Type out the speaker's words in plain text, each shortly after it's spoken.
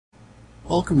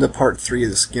Welcome to part 3 of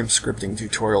this GIMP scripting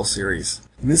tutorial series.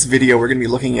 In this video we're going to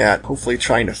be looking at hopefully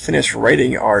trying to finish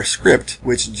writing our script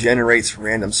which generates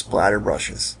random splatter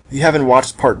brushes. If you haven't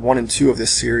watched part 1 and 2 of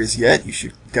this series yet, you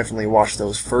should definitely watch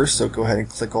those first, so go ahead and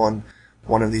click on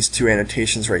one of these two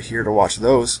annotations right here to watch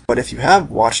those. But if you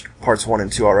have watched parts 1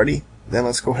 and 2 already, then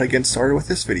let's go ahead and get started with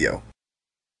this video.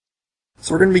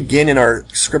 So we're going to begin in our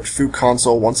script foo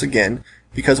console once again,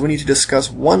 because we need to discuss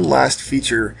one last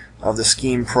feature of the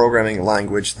Scheme programming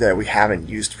language that we haven't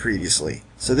used previously.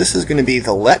 So this is going to be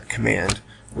the let command,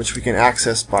 which we can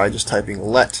access by just typing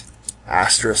let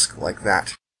asterisk like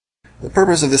that. The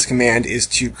purpose of this command is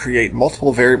to create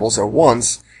multiple variables at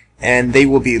once, and they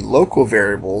will be local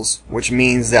variables, which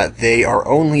means that they are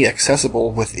only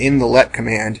accessible within the let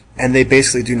command, and they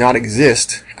basically do not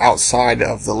exist outside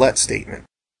of the let statement.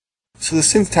 So the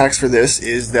syntax for this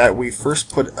is that we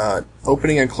first put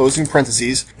opening and closing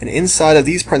parentheses, and inside of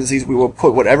these parentheses we will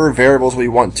put whatever variables we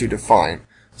want to define.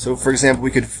 So for example, we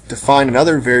could define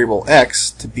another variable x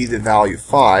to be the value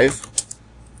 5.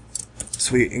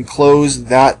 So we enclose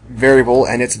that variable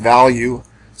and its value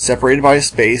separated by a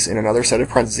space in another set of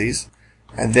parentheses.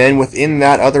 And then within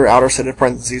that other outer set of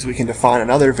parentheses we can define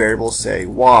another variable, say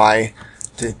y,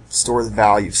 to store the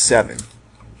value 7.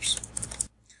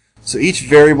 So each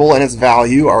variable and its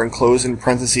value are enclosed in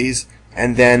parentheses,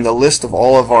 and then the list of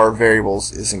all of our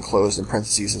variables is enclosed in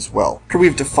parentheses as well. After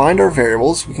we've defined our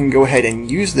variables, we can go ahead and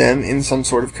use them in some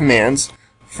sort of commands.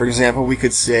 For example, we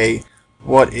could say,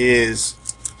 what is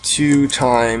 2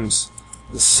 times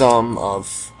the sum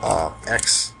of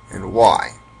x and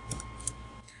y?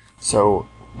 So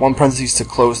one parenthesis to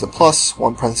close the plus,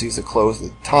 one parenthesis to close the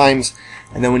times,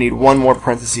 and then we need one more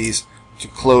parenthesis to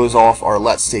close off our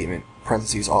let statement,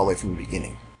 parentheses all the way from the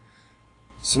beginning.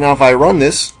 So now if I run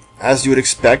this, as you would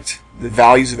expect, the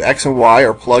values of x and y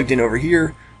are plugged in over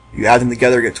here. You add them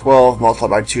together to get 12, multiply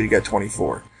by 2 to get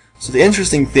 24. So the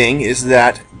interesting thing is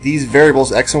that these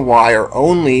variables x and y are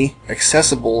only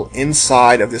accessible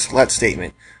inside of this let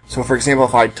statement. So for example,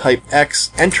 if I type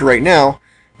x, enter right now,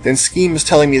 then Scheme is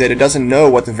telling me that it doesn't know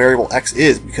what the variable x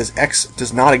is because x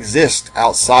does not exist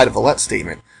outside of the let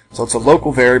statement. So it's a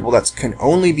local variable that can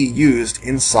only be used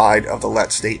inside of the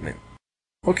let statement.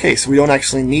 Okay, so we don't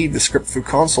actually need the script foo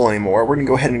console anymore. We're going to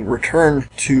go ahead and return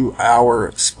to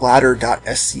our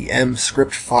splatter.scm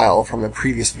script file from the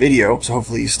previous video. So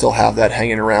hopefully you still have that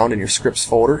hanging around in your scripts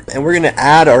folder. And we're going to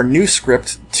add our new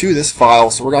script to this file.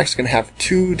 So we're actually going to have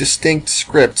two distinct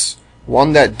scripts.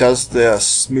 One that does the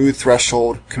smooth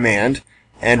threshold command,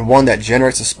 and one that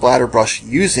generates a splatter brush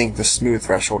using the smooth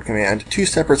threshold command. Two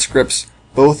separate scripts,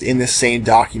 both in the same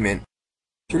document.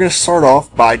 So we're going to start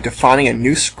off by defining a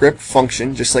new script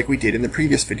function just like we did in the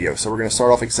previous video. So we're going to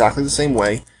start off exactly the same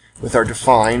way with our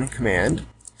define command.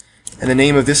 And the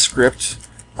name of this script,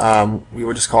 we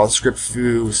will just call it script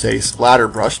foo, say splatter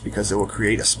brush, because it will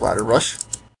create a splatter brush.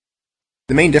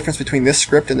 The main difference between this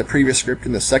script and the previous script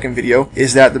in the second video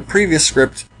is that the previous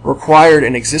script required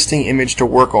an existing image to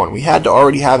work on. We had to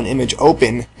already have an image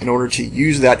open in order to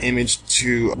use that image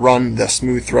to run the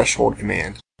smooth threshold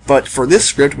command. But for this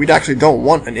script, we actually don't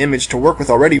want an image to work with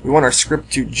already. We want our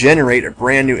script to generate a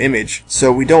brand new image.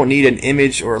 So we don't need an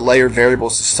image or layer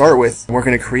variables to start with, and we're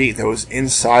going to create those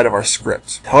inside of our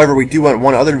script. However, we do want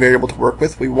one other variable to work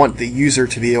with. We want the user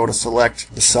to be able to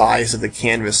select the size of the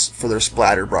canvas for their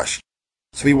splatter brush.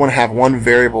 So we want to have one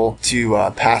variable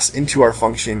to pass into our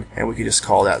function, and we could just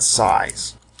call that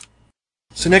size.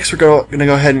 So next we're going to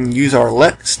go ahead and use our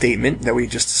let statement that we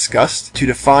just discussed to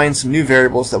define some new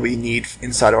variables that we need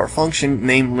inside of our function,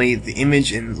 namely the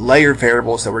image and layer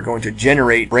variables that we're going to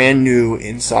generate brand new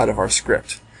inside of our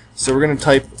script. So we're going to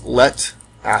type let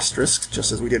asterisk,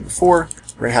 just as we did before.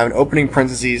 We're going to have an opening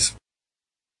parentheses,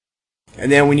 and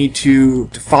then we need to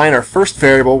define our first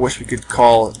variable, which we could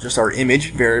call just our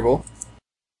image variable.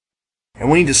 And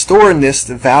we need to store in this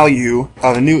the value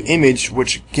of a new image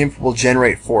which GIMP will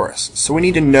generate for us. So we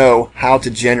need to know how to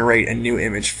generate a new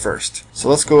image first. So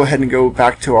let's go ahead and go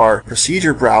back to our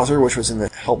procedure browser, which was in the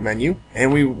help menu.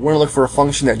 And we want to look for a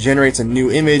function that generates a new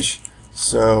image.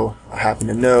 So I happen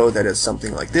to know that it's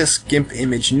something like this. GIMP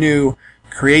image new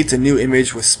creates a new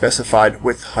image with specified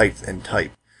width, height, and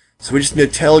type. So we just need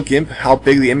to tell GIMP how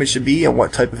big the image should be and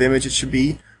what type of image it should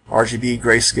be, RGB,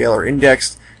 grayscale, or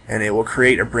indexed, and it will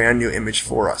create a brand new image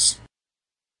for us.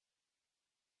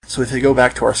 So if we go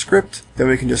back to our script, then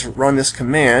we can just run this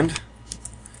command,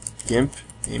 GIMP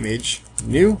image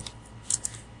new.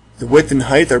 The width and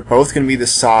height are both going to be the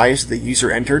size the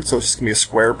user entered, so it's just going to be a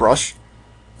square brush.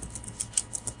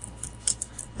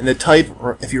 And the type,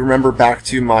 if you remember back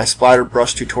to my splatter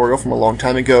brush tutorial from a long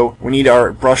time ago, we need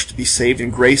our brush to be saved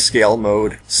in grayscale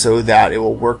mode so that it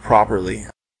will work properly.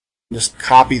 Just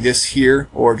copy this here,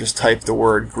 or just type the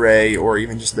word gray, or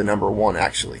even just the number 1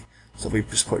 actually. So if we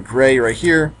just put gray right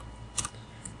here,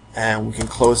 and we can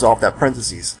close off that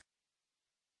parentheses.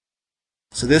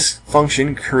 So this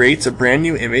function creates a brand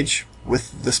new image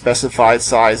with the specified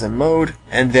size and mode,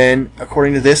 and then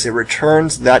according to this it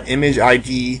returns that image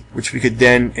ID, which we could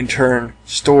then in turn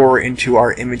store into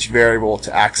our image variable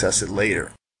to access it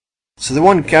later. So the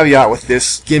one caveat with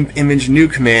this GIMP image new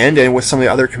command and with some of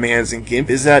the other commands in GIMP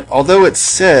is that although it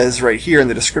says right here in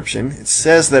the description, it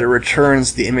says that it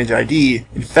returns the image ID,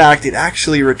 in fact it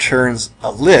actually returns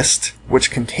a list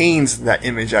which contains that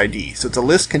image ID. So it's a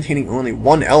list containing only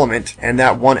one element, and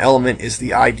that one element is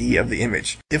the ID of the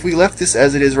image. If we left this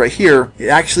as it is right here, it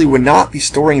actually would not be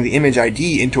storing the image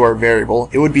ID into our variable.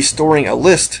 It would be storing a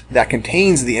list that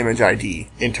contains the image ID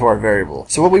into our variable.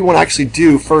 So what we want to actually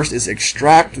do first is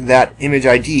extract that image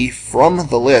ID from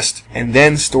the list and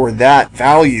then store that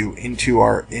value into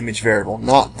our image variable,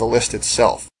 not the list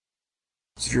itself.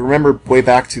 So if you remember way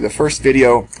back to the first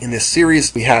video in this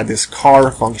series, we had this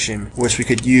car function which we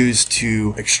could use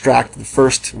to extract the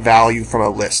first value from a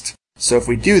list. So if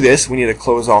we do this, we need to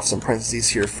close off some parentheses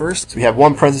here first. So we have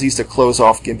one parentheses to close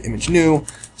off GIMP image new,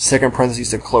 second parentheses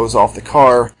to close off the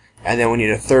car, and then we need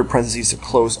a third parentheses to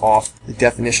close off the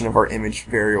definition of our image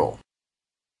variable.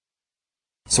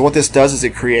 So what this does is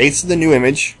it creates the new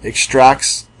image,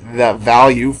 extracts that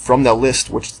value from the list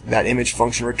which that image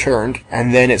function returned,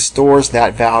 and then it stores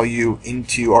that value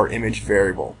into our image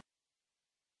variable.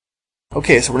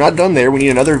 Okay, so we're not done there. We need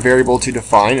another variable to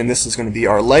define, and this is going to be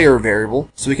our layer variable.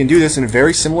 So we can do this in a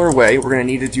very similar way. We're going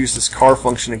to need to use this car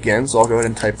function again, so I'll go ahead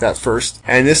and type that first.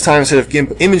 And this time, instead of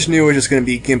GIMP image new, it's just going to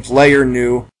be GIMP layer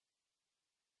new.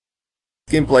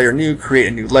 GIMP layer new, create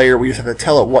a new layer. We just have to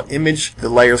tell it what image the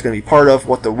layer is going to be part of,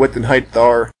 what the width and height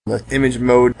are, the image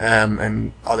mode,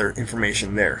 and other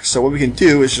information there. So what we can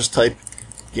do is just type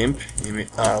GIMP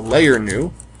layer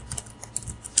new.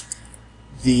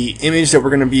 The image that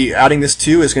we're going to be adding this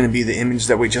to is going to be the image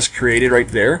that we just created right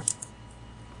there.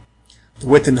 The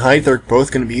width and height are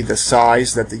both going to be the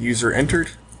size that the user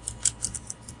entered.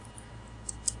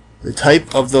 The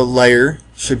type of the layer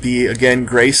should be, again,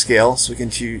 grayscale, so we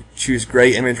can choose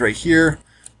gray image right here.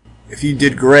 If you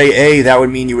did gray A, that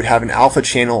would mean you would have an alpha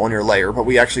channel on your layer, but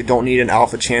we actually don't need an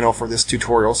alpha channel for this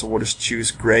tutorial, so we'll just choose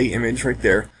gray image right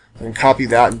there. And copy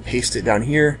that and paste it down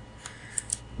here.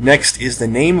 Next is the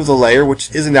name of the layer,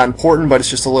 which isn't that important, but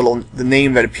it's just the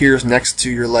name that appears next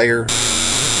to your layer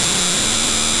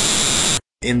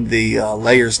in the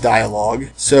layers dialog.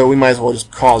 So we might as well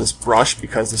just call this brush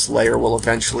because this layer will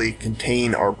eventually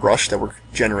contain our brush that we're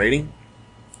generating.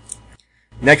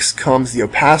 Next comes the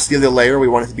opacity of the layer. We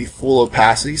want it to be full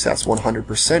opacity, so that's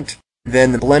 100%.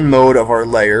 Then the blend mode of our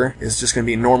layer is just going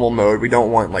to be normal mode. We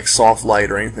don't want like soft light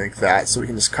or anything like that, so we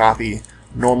can just copy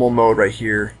normal mode right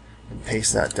here and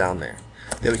paste that down there.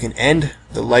 Then we can end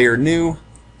the layer new,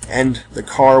 end the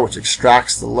car, which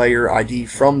extracts the layer ID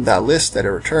from that list that it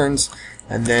returns,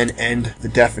 and then end the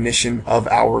definition of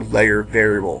our layer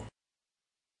variable.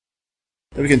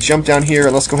 Then we can jump down here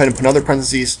and let's go ahead and put another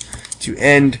parentheses to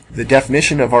end the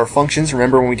definition of our functions.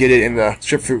 Remember when we did it in the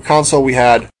script fruit console, we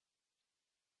had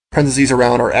parentheses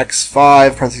around our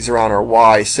x5, parentheses around our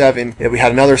y7, and we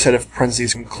had another set of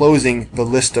parentheses enclosing the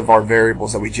list of our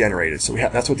variables that we generated. So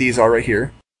that's what these are right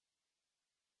here.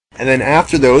 And then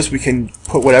after those, we can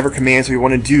put whatever commands we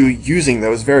want to do using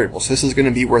those variables. So this is going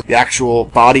to be where the actual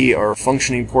body or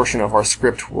functioning portion of our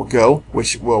script will go,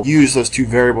 which will use those two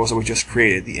variables that we just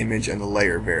created, the image and the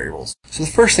layer variables. So the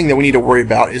first thing that we need to worry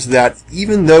about is that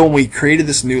even though when we created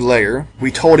this new layer,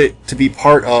 we told it to be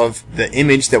part of the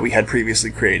image that we had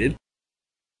previously created,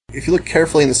 if you look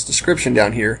carefully in this description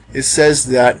down here, it says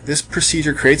that this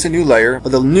procedure creates a new layer,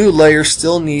 but the new layer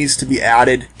still needs to be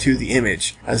added to the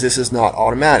image, as this is not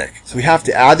automatic. So we have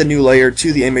to add the new layer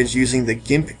to the image using the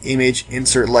GIMP image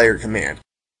insert layer command.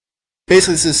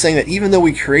 Basically, this is saying that even though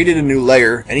we created a new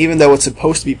layer, and even though it's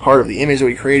supposed to be part of the image that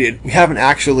we created, we haven't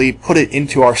actually put it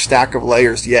into our stack of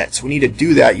layers yet. So we need to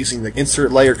do that using the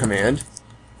insert layer command.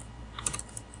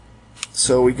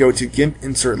 So we go to GIMP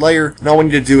insert layer, and all we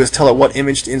need to do is tell it what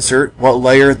image to insert, what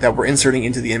layer that we're inserting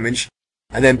into the image,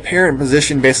 and then parent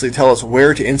position basically tell us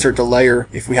where to insert the layer.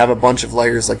 If we have a bunch of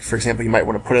layers, like for example, you might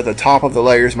want to put it at the top of the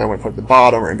layers, you might want to put it at the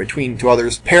bottom or in between two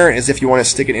others. Parent is if you want to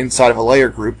stick it inside of a layer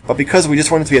group, but because we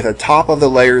just want it to be at the top of the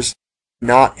layers,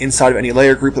 not inside of any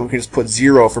layer group, then we can just put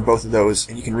 0 for both of those,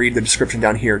 and you can read the description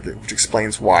down here which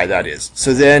explains why that is.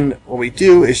 So then what we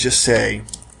do is just say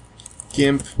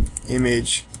GIMP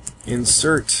image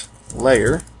insert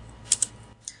layer.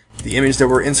 The image that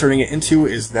we're inserting it into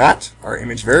is that, our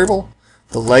image variable.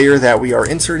 The layer that we are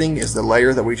inserting is the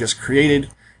layer that we just created,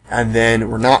 and then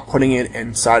we're not putting it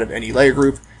inside of any layer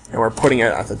group, and we're putting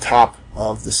it at the top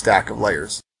of the stack of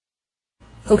layers.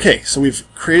 Okay, so we've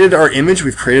created our image,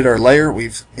 we've created our layer,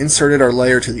 we've inserted our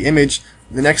layer to the image.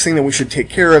 The next thing that we should take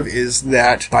care of is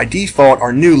that by default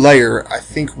our new layer I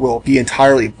think will be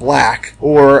entirely black,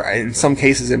 or in some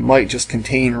cases it might just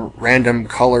contain random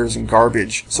colors and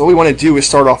garbage. So what we want to do is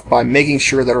start off by making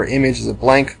sure that our image is a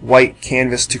blank white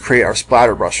canvas to create our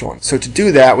splatter brush on. So to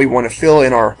do that we want to fill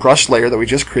in our brush layer that we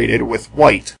just created with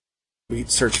white. We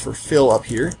search for fill up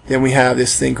here. Then we have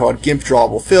this thing called GIMP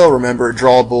drawable fill. Remember,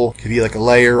 drawable could be like a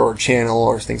layer or channel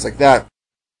or things like that.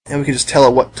 And we can just tell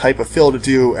it what type of fill to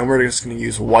do, and we're just going to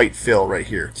use white fill right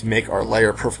here to make our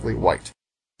layer perfectly white.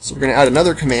 So we're going to add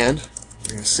another command.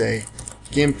 We're going to say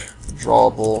GIMP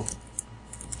drawable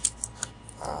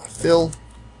fill.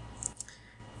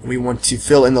 And we want to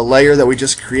fill in the layer that we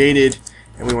just created,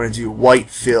 and we want to do white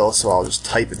fill, so I'll just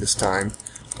type it this time,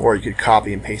 or you could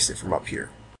copy and paste it from up here.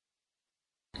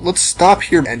 Let's stop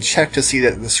here and check to see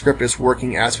that the script is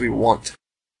working as we want.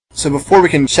 So before we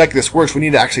can check this works, we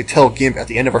need to actually tell GIMP at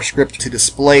the end of our script to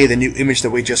display the new image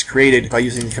that we just created by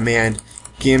using the command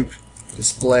GIMP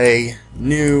display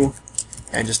new,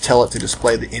 and just tell it to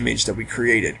display the image that we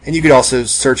created. And you could also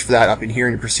search for that up in here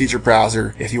in your procedure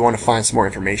browser if you want to find some more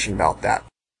information about that.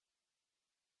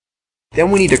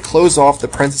 Then we need to close off the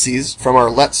parentheses from our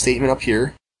let statement up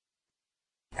here,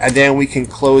 and then we can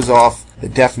close off the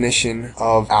definition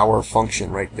of our function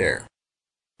right there.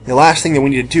 The last thing that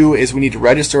we need to do is we need to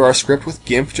register our script with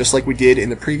GIMP, just like we did in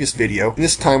the previous video. And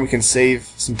this time we can save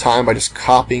some time by just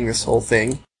copying this whole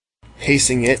thing,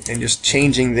 pasting it, and just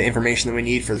changing the information that we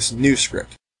need for this new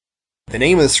script. The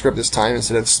name of the script this time,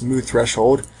 instead of smooth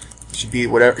threshold, should be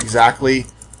whatever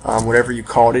you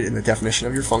called it in the definition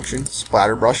of your function,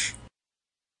 splatter brush.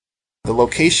 The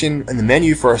location and the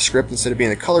menu for our script, instead of being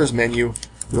the colors menu,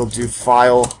 we'll do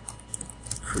file,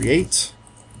 create,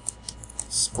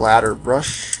 splatter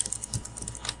brush.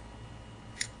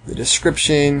 The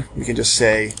description, we can just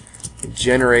say it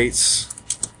generates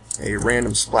a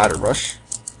random splatter brush.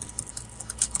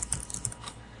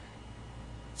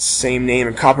 Same name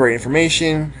and copyright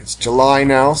information. It's July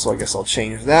now, so I guess I'll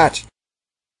change that.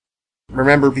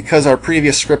 Remember, because our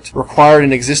previous script required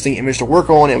an existing image to work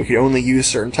on and we could only use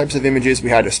certain types of images, we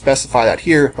had to specify that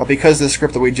here. But because the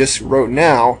script that we just wrote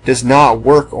now does not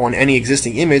work on any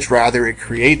existing image, rather it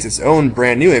creates its own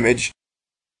brand new image,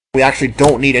 we actually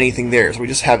don't need anything there. So we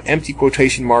just have empty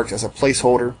quotation marks as a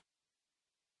placeholder.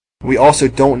 We also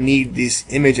don't need these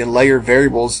image and layer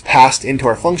variables passed into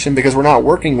our function because we're not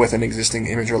working with an existing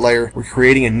image or layer. We're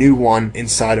creating a new one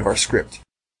inside of our script.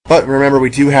 But remember,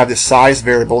 we do have this size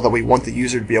variable that we want the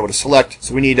user to be able to select,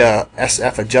 so we need a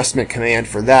SF adjustment command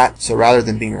for that. So rather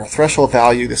than being our threshold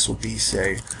value, this will be,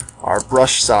 say, our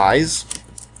brush size.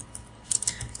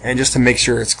 And just to make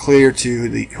sure it's clear to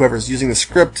whoever's using the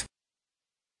script,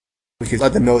 we can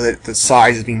let them know that the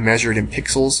size is being measured in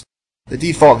pixels. The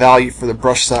default value for the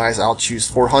brush size, I'll choose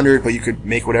 400, but you could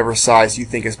make whatever size you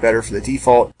think is better for the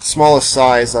default. Smallest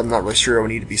size, I'm not really sure it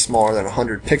would need to be smaller than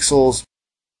 100 pixels.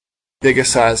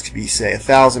 Biggest size could be, say,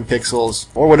 1000 pixels,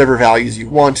 or whatever values you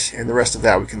want, and the rest of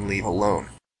that we can leave alone.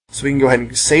 So we can go ahead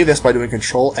and save this by doing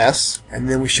Control S, and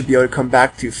then we should be able to come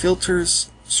back to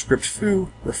Filters, Script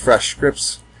Foo, Refresh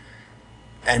Scripts.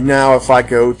 And now if I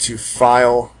go to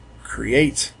File,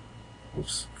 Create,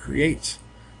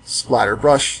 Splatter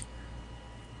Brush,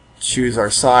 choose our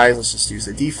size, let's just use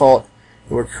the default,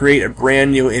 and we'll create a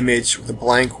brand new image with a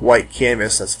blank white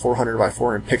canvas that's 400 by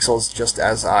 400 pixels, just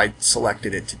as I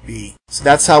selected it to be. So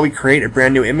that's how we create a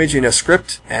brand new image in a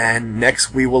script, and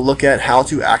next we will look at how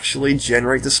to actually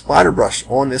generate the splatter brush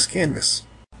on this canvas.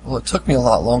 Well, it took me a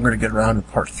lot longer to get around to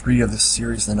part 3 of this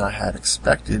series than I had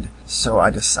expected, so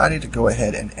I decided to go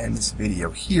ahead and end this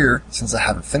video here since I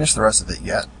haven't finished the rest of it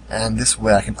yet, and this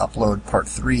way I can upload part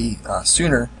 3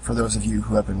 sooner for those of you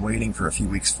who have been waiting for a few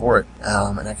weeks for it,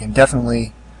 and I can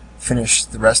definitely finish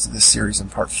the rest of this series in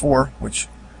part 4, which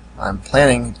I'm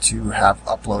planning to have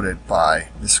uploaded by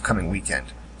this coming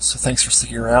weekend. So thanks for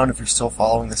sticking around if you're still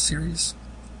following this series,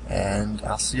 and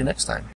I'll see you next time.